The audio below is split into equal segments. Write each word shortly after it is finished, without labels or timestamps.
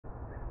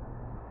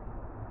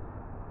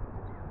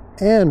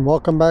and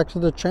welcome back to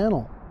the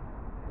channel.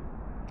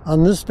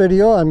 On this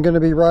video I'm going to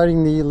be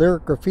riding the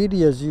Lyric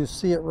Graffiti as you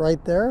see it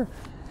right there,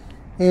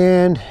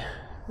 and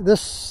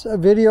this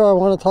video I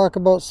want to talk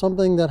about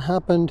something that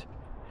happened,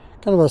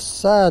 kind of a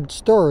sad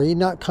story,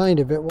 not kind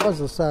of, it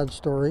was a sad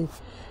story,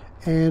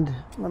 and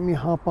let me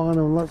hop on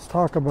and let's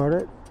talk about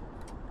it.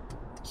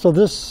 So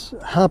this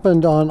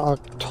happened on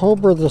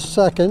October the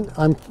 2nd.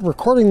 I'm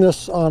recording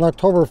this on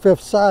October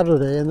 5th,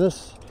 Saturday, and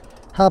this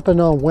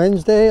happened on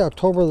Wednesday,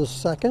 October the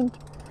 2nd,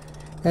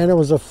 and it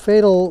was a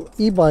fatal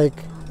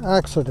e-bike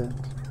accident.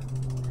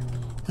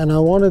 And I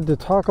wanted to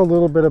talk a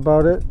little bit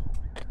about it,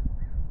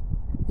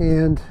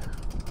 and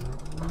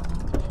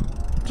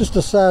just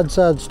a sad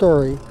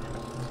story.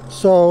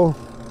 So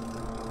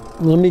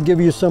let me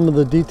give you some of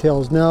the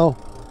details. Now,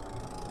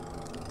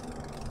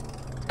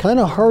 kind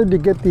of hard to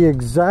get the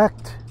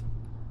exact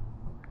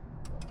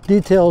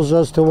details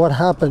as to what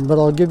happened, but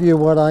I'll give you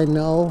what I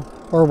know,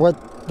 or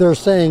what they're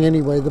saying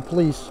anyway, the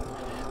police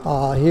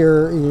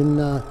here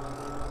in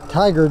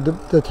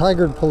Tigard, the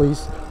Tigard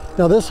police.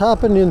 Now this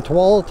happened in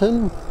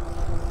Tualatin,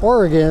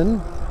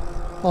 Oregon,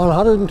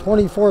 on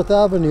 124th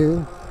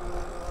Avenue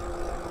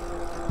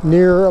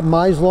near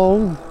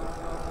Mislone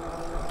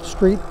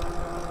Street,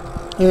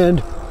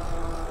 and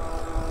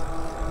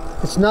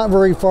it's not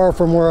very far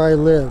from where I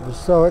live,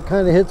 so it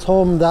kind of hits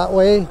home that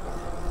way.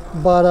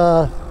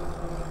 But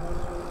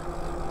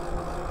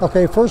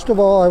okay, first of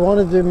all, I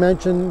wanted to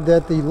mention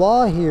that the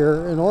law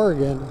here in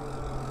Oregon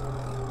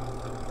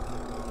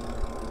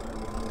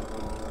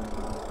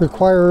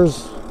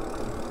requires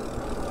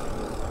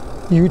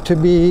you to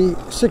be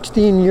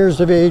 16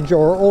 years of age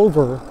or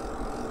over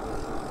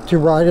to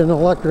ride an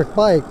electric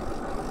bike.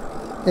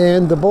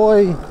 And the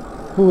boy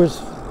who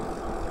was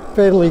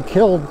fatally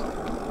killed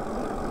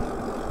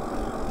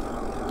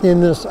in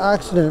this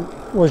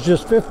accident was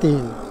just 15.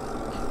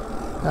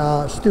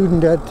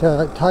 Student at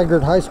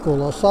Tigard High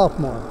School, a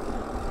sophomore.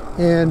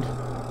 And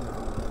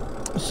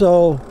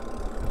so,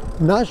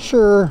 not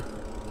sure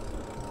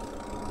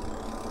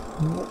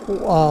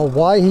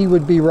why he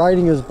would be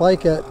riding his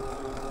bike at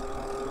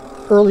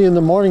early in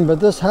the morning, but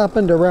this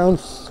happened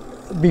around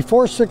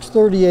before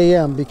 6:30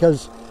 a.m.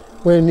 because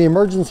when the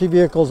emergency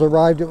vehicles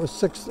arrived, it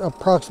was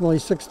approximately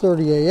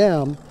 6:30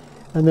 a.m.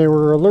 and they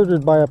were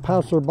alerted by a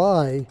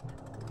passerby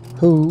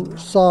who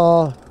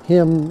saw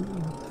him,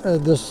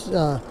 this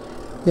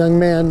young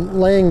man,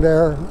 laying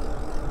there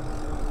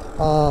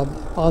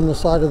on the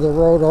side of the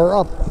road, or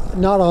up,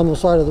 not on the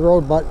side of the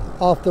road, but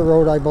off the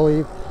road, I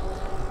believe.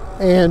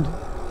 And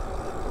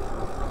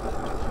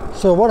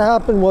so what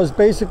happened was,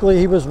 basically,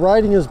 he was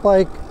riding his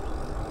bike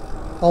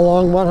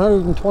along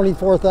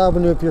 124th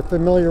Avenue, if you're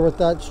familiar with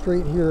that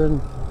street here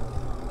in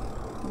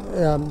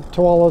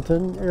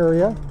Tualatin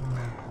area,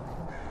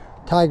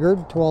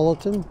 Tigard,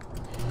 Tualatin.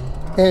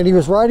 And he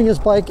was riding his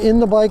bike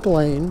in the bike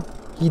lane.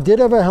 He did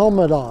have a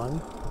helmet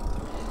on,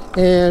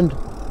 and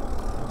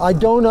I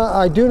do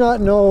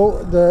not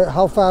know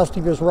how fast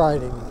he was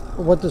riding,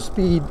 what the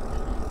speed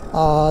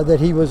that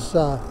he was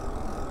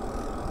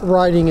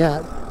riding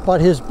at, but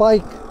his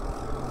bike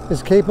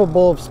is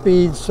capable of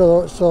speeds,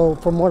 so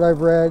from what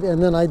I've read,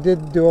 and then I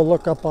did do a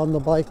look up on the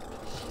bike.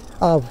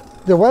 The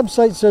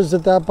website says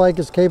that bike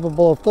is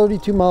capable of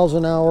 32 miles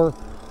an hour.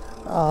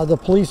 The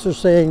police are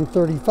saying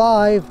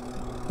 35,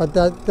 but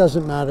that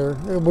doesn't matter,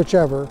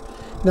 whichever.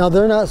 Now,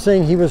 they're not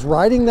saying he was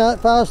riding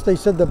that fast. They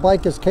said the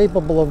bike is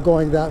capable of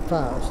going that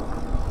fast.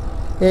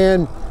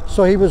 And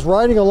so he was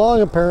riding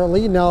along,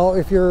 apparently. Now,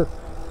 if you're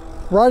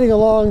riding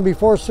along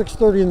before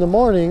 6:30 in the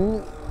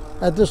morning,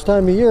 at this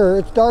time of year,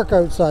 it's dark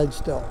outside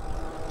still.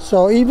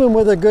 So even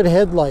with a good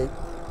headlight,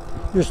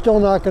 you're still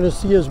not going to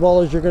see as well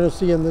as you're going to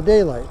see in the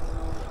daylight.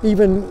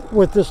 Even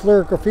with this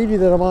Lyric Graffiti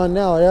that I'm on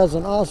now, it has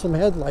an awesome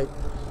headlight.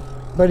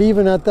 But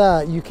even at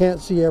that, you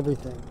can't see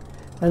everything.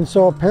 And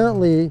so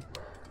apparently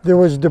there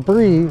was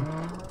debris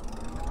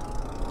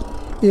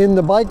in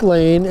the bike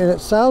lane, and it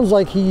sounds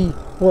like he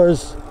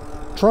was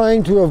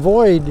trying to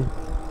avoid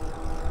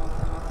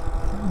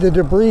the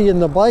debris in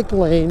the bike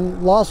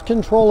lane, lost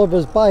control of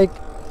his bike,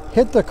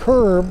 hit the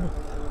curb,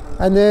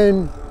 and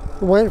then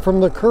went from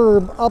the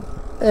curb up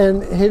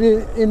and hit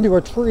it into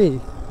a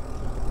tree.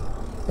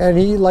 And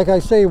he, like I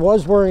say,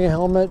 was wearing a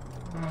helmet,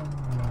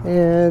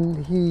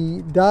 and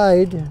he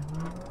died.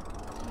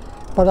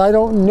 But I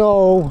don't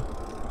know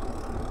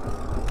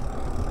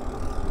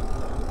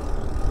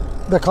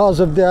the cause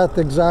of death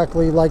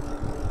exactly, like,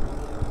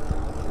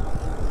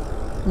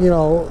 you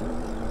know,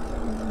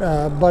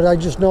 but I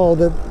just know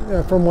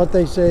that from what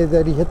they say,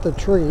 that he hit the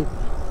tree.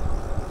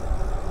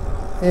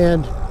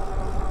 And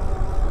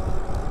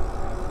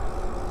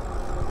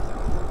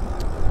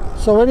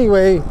so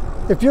anyway,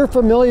 if you're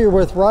familiar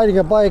with riding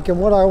a bike, and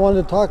what I want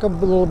to talk a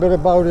little bit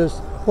about is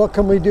what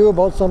can we do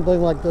about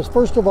something like this.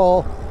 First of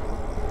all,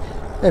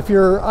 if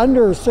you're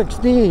under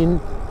 16,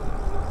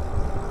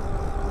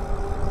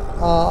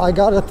 I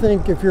gotta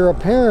think, if you're a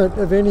parent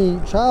of any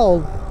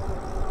child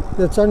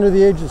that's under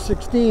the age of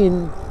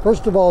 16,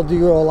 first of all, do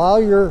you allow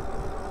your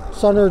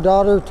son or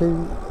daughter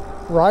to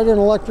ride an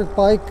electric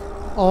bike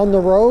on the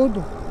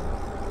road?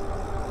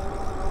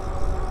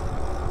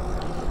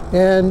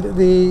 And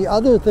the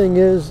other thing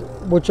is,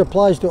 which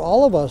applies to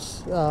all of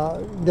us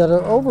that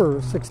are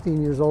over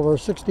 16 years old or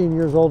 16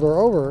 years old or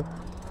over,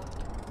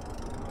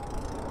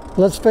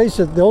 let's face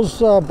it, those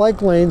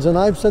bike lanes, and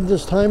I've said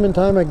this time and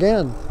time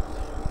again,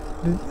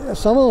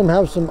 some of them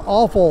have some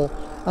awful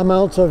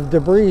amounts of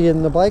debris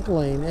in the bike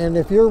lane. And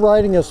if you're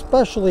riding,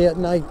 especially at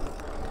night,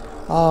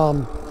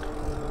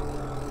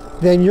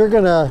 then you're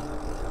gonna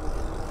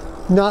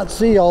not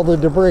see all the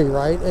debris,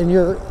 right? And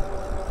you're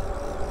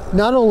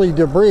not only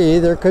debris,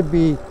 there could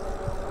be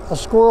a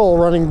squirrel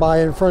running by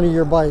in front of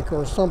your bike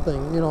or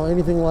something, you know,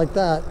 anything like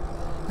that.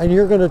 And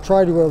you're going to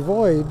try to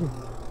avoid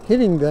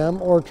hitting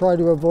them or try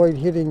to avoid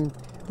hitting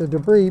the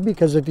debris,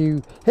 because if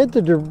you hit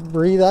the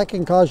debris, that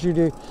can cause you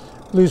to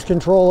lose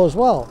control as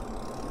well.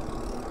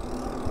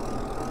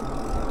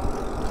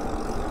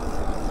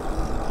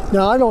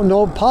 Now, I don't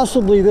know,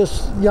 possibly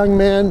this young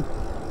man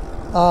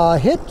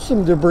hit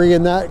some debris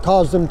and that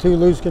caused him to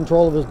lose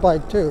control of his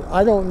bike too.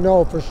 I don't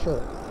know for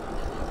sure.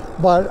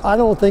 But I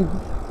don't think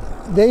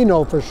they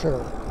know for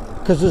sure,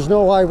 because there's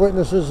no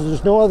eyewitnesses,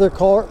 there's no other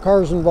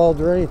cars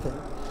involved or anything.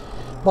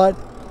 But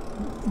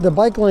the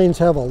bike lanes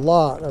have a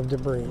lot of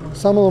debris,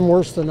 some of them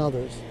worse than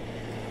others.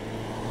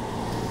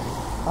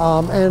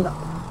 And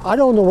I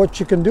don't know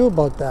what you can do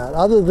about that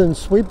other than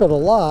sweep it a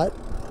lot,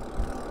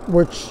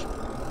 which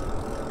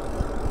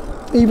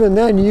even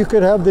then you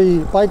could have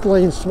the bike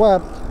lane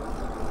swept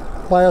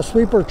by a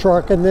sweeper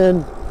truck, and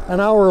then an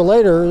hour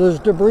later there's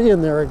debris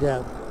in there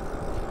again.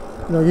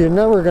 You know, you're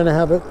never going to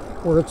have it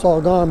where it's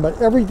all gone,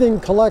 but everything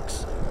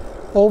collects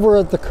over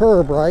at the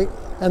curb, right?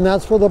 And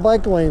that's where the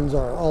bike lanes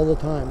are all the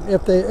time,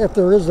 if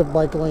there is a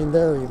bike lane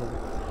there even.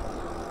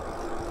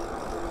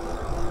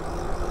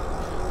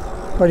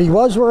 But he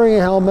was wearing a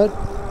helmet.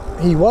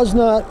 He was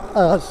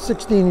not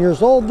 16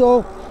 years old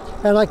though,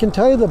 and I can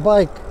tell you the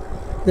bike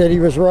that he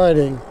was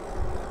riding.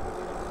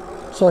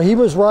 So he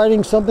was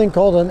riding something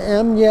called an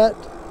Amyet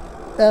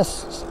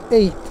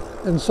S8.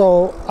 And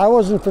so I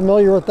wasn't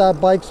familiar with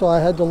that bike, so I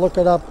had to look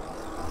it up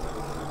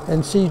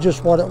and see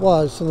just what it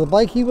was. So the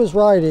bike he was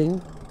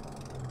riding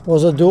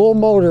was a dual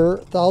motor,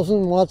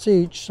 1,000 watts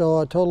each, so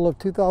a total of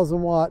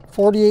 2,000 watt,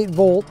 48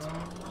 volt.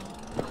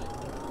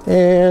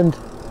 And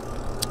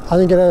I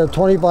think it had a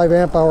 25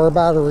 amp hour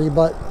battery.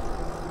 But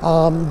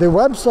the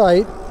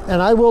website,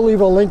 and I will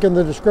leave a link in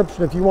the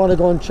description if you want to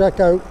go and check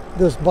out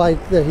this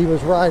bike that he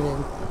was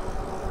riding.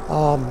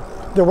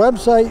 The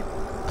website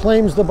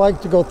claims the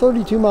bike to go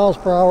 32 miles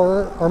per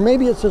hour, or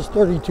maybe it says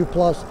 32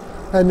 plus.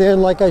 And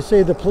then, like I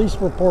say, the police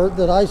report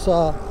that I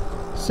saw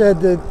said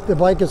that the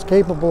bike is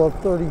capable of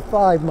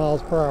 35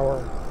 miles per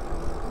hour.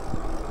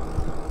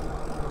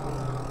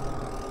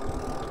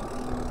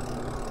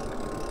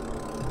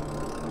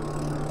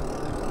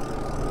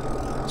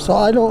 So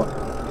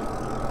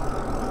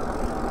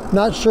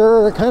not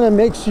sure, it kind of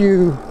makes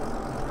you,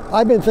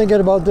 I've been thinking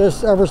about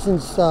this ever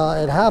since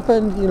it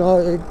happened. You know,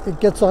 it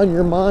gets on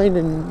your mind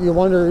and you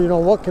wonder, you know,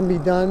 what can be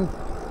done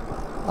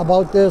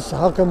about this?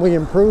 How can we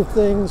improve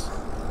things?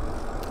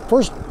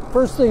 First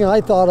thing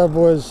I thought of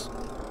was,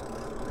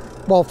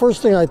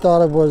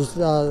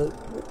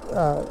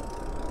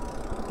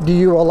 do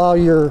you allow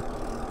your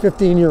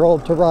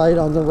 15-year-old to ride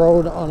on the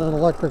road on an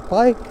electric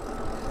bike?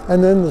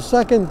 And then the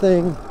second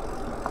thing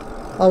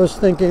I was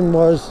thinking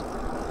was,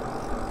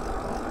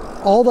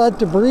 all that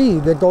debris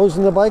that goes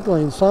in the bike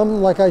lane.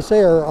 Some, like I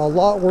say, are a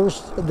lot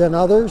worse than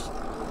others.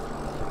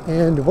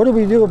 And what do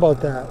we do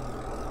about that?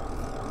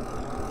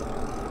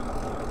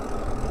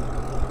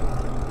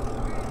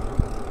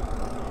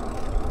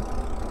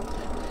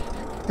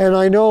 And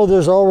I know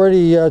there's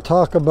already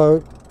talk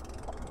about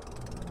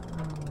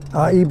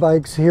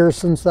e-bikes here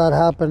since that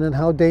happened and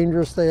how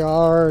dangerous they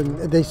are.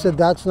 And they said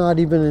that's not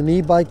even an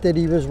e-bike that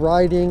he was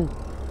riding.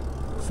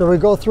 So we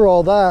go through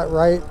all that,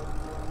 right?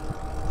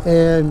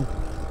 And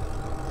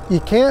you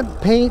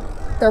can't paint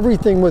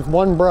everything with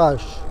one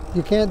brush.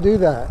 You can't do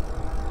that.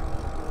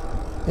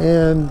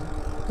 And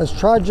as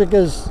tragic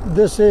as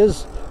this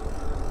is,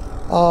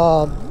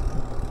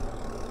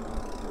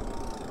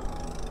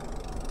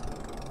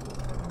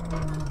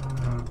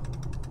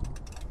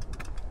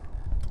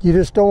 you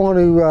just don't want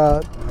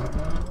to,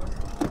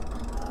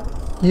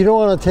 you don't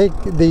want to take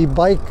the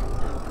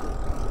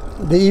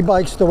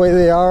e-bikes the way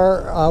they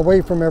are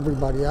away from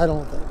everybody, I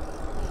don't think.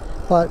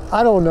 But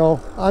I don't know.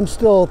 I'm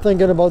still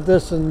thinking about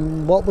this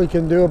and what we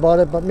can do about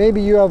it. But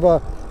maybe you have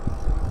a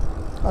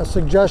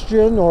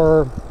suggestion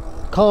or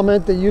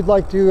comment that you'd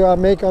like to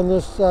make on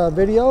this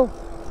video.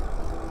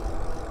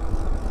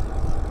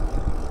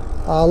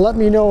 Let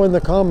me know in the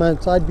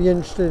comments. I'd be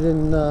interested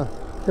in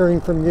hearing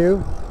from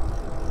you.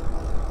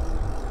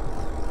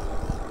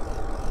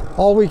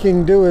 All we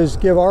can do is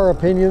give our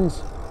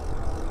opinions.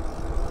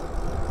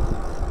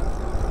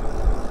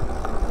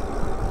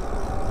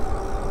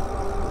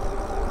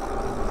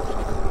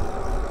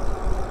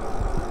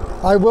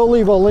 I will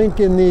leave a link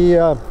in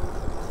the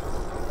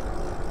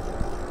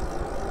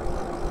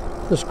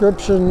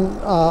description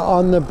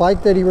on the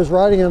bike that he was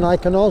riding, and I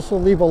can also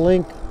leave a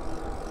link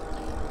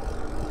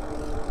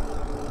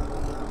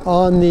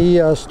on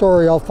the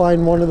story. I'll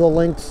find one of the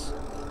links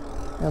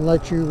and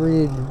let you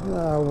read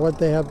what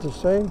they have to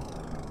say.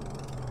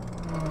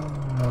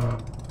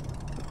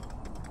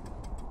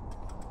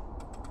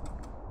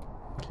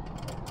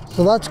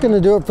 So that's going to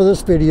do it for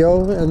this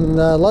video, and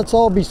let's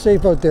all be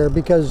safe out there,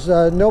 because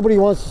nobody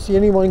wants to see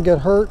anyone get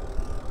hurt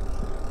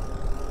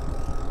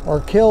or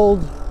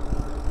killed.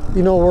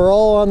 You know, we're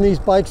all on these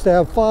bikes to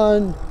have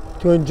fun,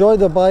 to enjoy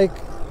the bike,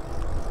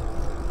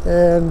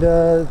 and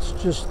it's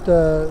just,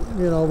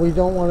 you know, we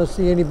don't want to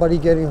see anybody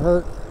getting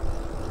hurt.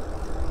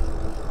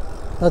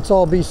 Let's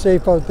all be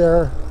safe out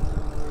there.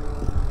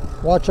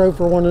 Watch out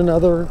for one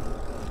another,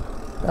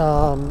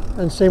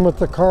 and same with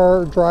the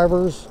car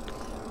drivers.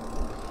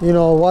 You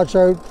know, watch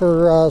out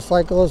for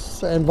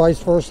cyclists and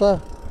vice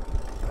versa.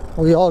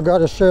 We all got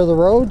to share the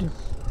road,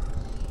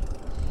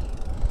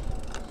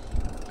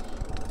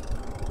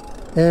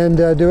 and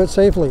do it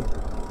safely.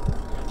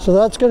 So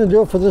that's going to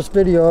do it for this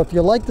video. If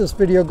you like this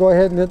video, go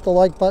ahead and hit the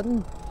like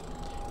button.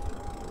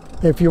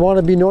 If you want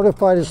to be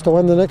notified as to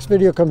when the next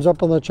video comes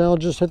up on the channel,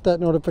 just hit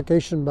that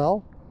notification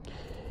bell.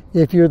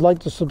 If you'd like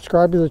to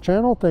subscribe to the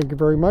channel, thank you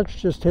very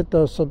much. Just hit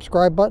the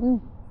subscribe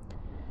button.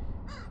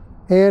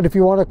 And if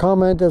you want to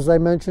comment, as I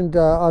mentioned,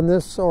 on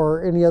this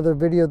or any other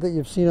video that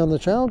you've seen on the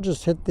channel,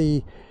 just hit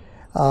the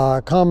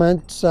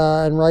comments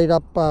and write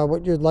up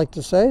what you'd like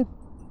to say.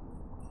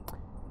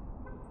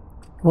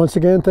 Once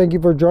again, thank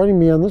you for joining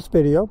me on this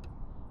video.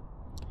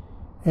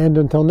 And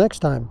until next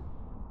time,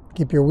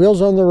 keep your wheels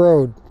on the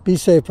road. Be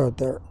safe out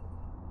there.